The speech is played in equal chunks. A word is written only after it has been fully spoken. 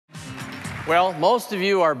Well, most of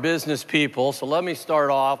you are business people, so let me start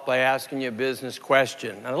off by asking you a business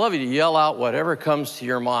question. I'd love you to yell out whatever comes to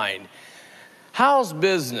your mind. How's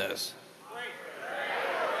business?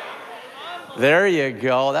 There you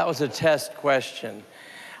go. That was a test question.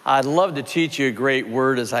 I'd love to teach you a great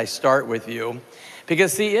word as I start with you.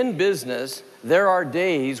 Because, see, in business, there are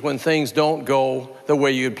days when things don't go the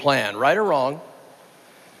way you'd planned, right or wrong.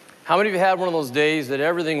 How many of you had one of those days that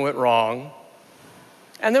everything went wrong?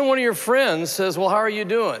 And then one of your friends says, well, how are you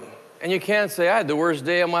doing? And you can't say, I had the worst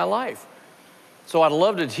day of my life. So I'd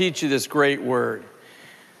love to teach you this great word.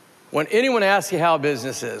 When anyone asks you how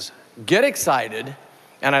business is, get excited,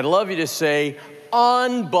 and I'd love you to say,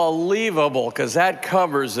 unbelievable, because that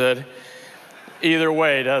covers it either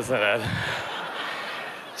way, doesn't it?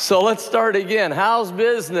 So let's start again. How's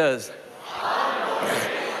business?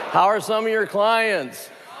 How are some of your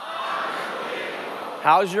clients?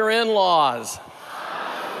 How's your in-laws?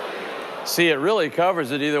 See, it really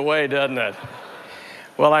covers it either way, doesn't it?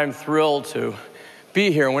 Well, I'm thrilled to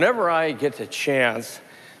be here. Whenever I get the chance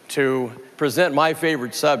to present my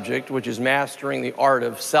favorite subject, which is mastering the art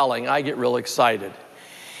of selling, I get real excited.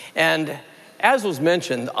 And as was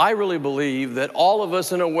mentioned, I really believe that all of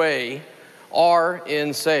us, in a way, are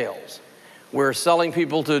in sales. We're selling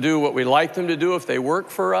people to do what we like them to do if they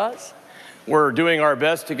work for us. We're doing our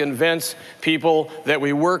best to convince people that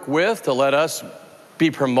we work with to let us be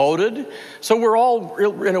promoted. So we're all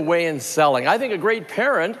in a way in selling. I think a great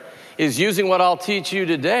parent is using what I'll teach you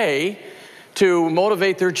today to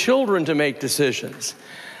motivate their children to make decisions.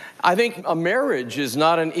 I think a marriage is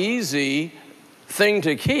not an easy thing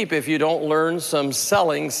to keep if you don't learn some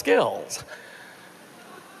selling skills.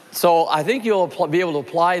 So I think you'll be able to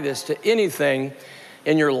apply this to anything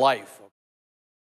in your life.